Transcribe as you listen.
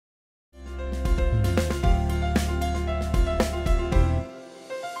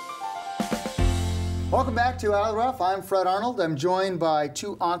Welcome back to Out of the Rough. I'm Fred Arnold. I'm joined by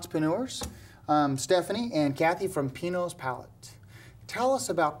two entrepreneurs, Stephanie and Kathy from Pinot's Palette. Tell us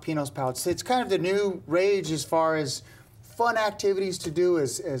about Pinot's Palette. It's kind of the new rage as far as fun activities to do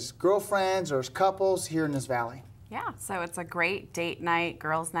as girlfriends or as couples here in this valley. Yeah, so it's a great date night,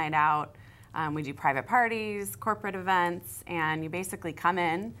 girls' night out. We do private parties, corporate events, and you basically come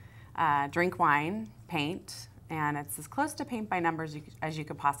in, drink wine, paint, and it's as close to paint by numbers as you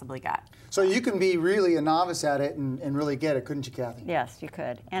could possibly get. So you can be really a novice at it and really get it, couldn't you, Kathy? Yes, you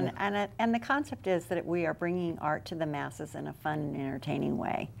could. And, and the concept is that we are bringing art to the masses in a fun and entertaining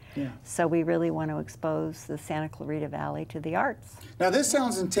way. Yeah. So we really want to expose the Santa Clarita Valley to the arts. Now this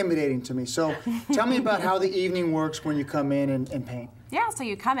sounds intimidating to me, so tell me about how the evening works when you come in and paint. Yeah, so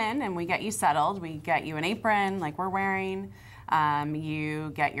you come in and we get you settled. We get you an apron like we're wearing.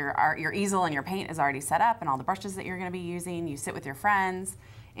 You get your easel and your paint is already set up and all the brushes that you're going to be using. You sit with your friends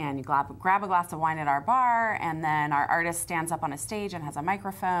and you grab a glass of wine at our bar, and then our artist stands up on a stage and has a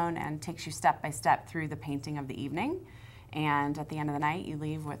microphone and takes you step by step through the painting of the evening. And at the end of the night, you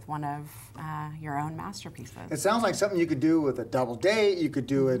leave with one of your own masterpieces. It sounds like something you could do with a double date. You could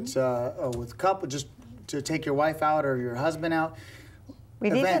do it with a couple, just to take your wife out or your husband out.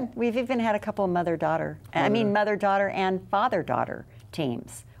 We've even had a couple of mother-daughter and father-daughter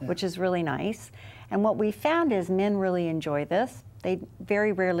teams, which is really nice. And what we found is men really enjoy this. They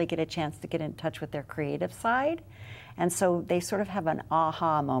very rarely get a chance to get in touch with their creative side. And so they sort of have an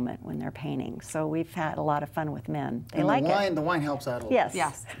aha moment when they're painting. So we've had a lot of fun with men. They like it. The wine helps out a little. Yes.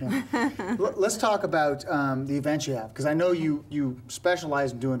 Yes. Yeah. Let's talk about the events you have, because I know you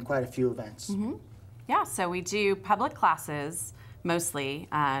specialize in doing quite a few events. Mm-hmm. Yeah, so we do public classes mostly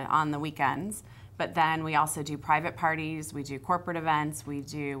on the weekends, but then we also do private parties, we do corporate events, we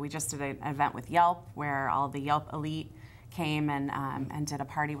just did an event with Yelp where all the Yelp elite came and did a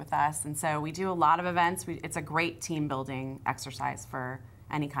party with us. And so we do a lot of events. It's a great team building exercise for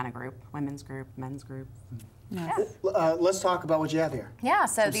any kind of group, women's group, men's group. Nice. Yeah. Let's talk about what you have here. Yeah,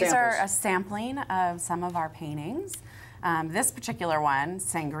 so Some these samples. are a sampling of some of our paintings. This particular one,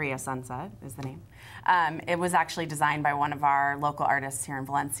 Sangria Sunset is the name. It was actually designed by one of our local artists here in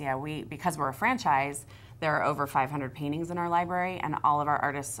Valencia. Because we're a franchise, there are over 500 paintings in our library, and all of our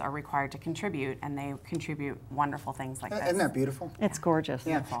artists are required to contribute, and they contribute wonderful things like this. Isn't that beautiful? It's gorgeous.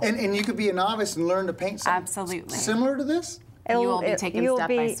 Yeah. And you could be a novice and learn to paint something Absolutely. similar to this? You will be taken step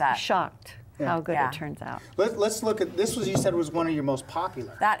by step. You'll be shocked how good Yeah. it turns out. Let's look at this. You said was one of your most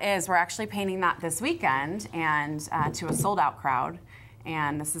popular. That is. We're actually painting that this weekend, and to a sold-out crowd.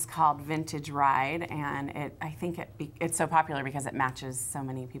 And this is called Vintage Ride, and I think it's so popular because it matches so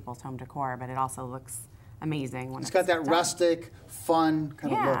many people's home decor, but it also looks amazing when It's got that done. rustic, fun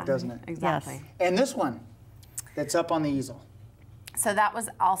kind of look, doesn't it? Exactly. Yes. And this one that's up on the easel. So that was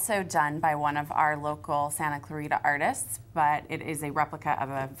also done by one of our local Santa Clarita artists, but it is a replica of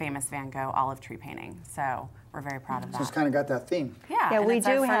a famous Van Gogh olive tree painting. So we're very proud of that. So it's kind of got that theme. Yeah, Yeah, and we it's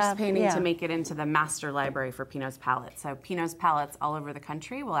do our first have- painting yeah. to make it into the master library for Pinot's Palette. So Pinot's Palettes all over the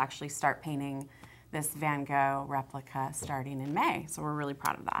country will actually start painting this Van Gogh replica starting in May. So we're really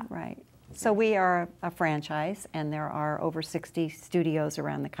proud of that. Right. So we are a franchise, and there are over 60 studios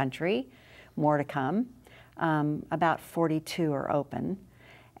around the country, more to come. About 42 are open,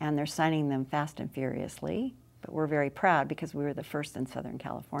 and they're signing them fast and furiously. But we're very proud because we were the first in Southern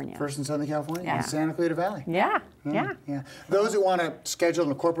California. First in Southern California? Yeah. In Santa Clarita Valley? Yeah, Yeah. yeah. Those that want to schedule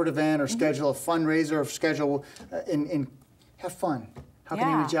a corporate event or schedule a fundraiser or schedule and have fun, how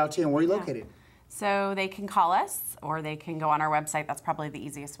can they reach out to you and where are you located? So they can call us, or they can go on our website. That's probably the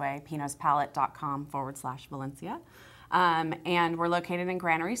easiest way, pinospalette.com/Valencia. And we're located in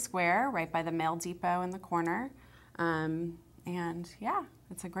Granary Square, right by the Mail Depot in the corner. And yeah,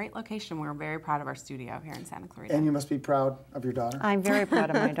 it's a great location. We're very proud of our studio here in Santa Clarita. And you must be proud of your daughter. I'm very proud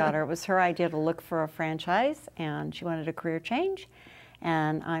of my daughter. It was her idea to look for a franchise, and she wanted a career change.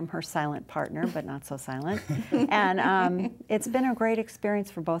 And I'm her silent partner, but not so silent. And it's been a great experience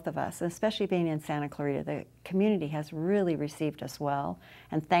for both of us, especially being in Santa Clarita. The community has really received us well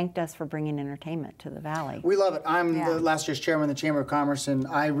and thanked us for bringing entertainment to the valley. We love it. I'm the last year's chairman of the Chamber of Commerce, and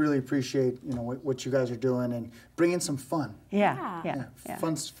I really appreciate what you guys are doing and bringing some fun. Yeah.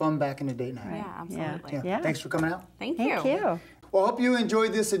 Fun back in the date night. Yeah, absolutely. Yeah. Thanks for coming out. Thank you. Thank you. Well, I hope you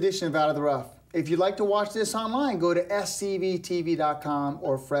enjoyed this edition of Out of the Rough. If you'd like to watch this online, go to scvtv.com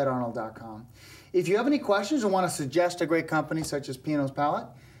or fredarnold.com. If you have any questions or want to suggest a great company such as Pinot's Palette,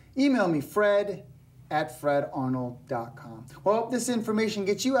 email me fred@fredarnold.com. Well, I hope this information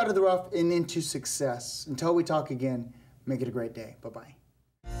gets you out of the rough and into success. Until we talk again, make it a great day. Bye-bye.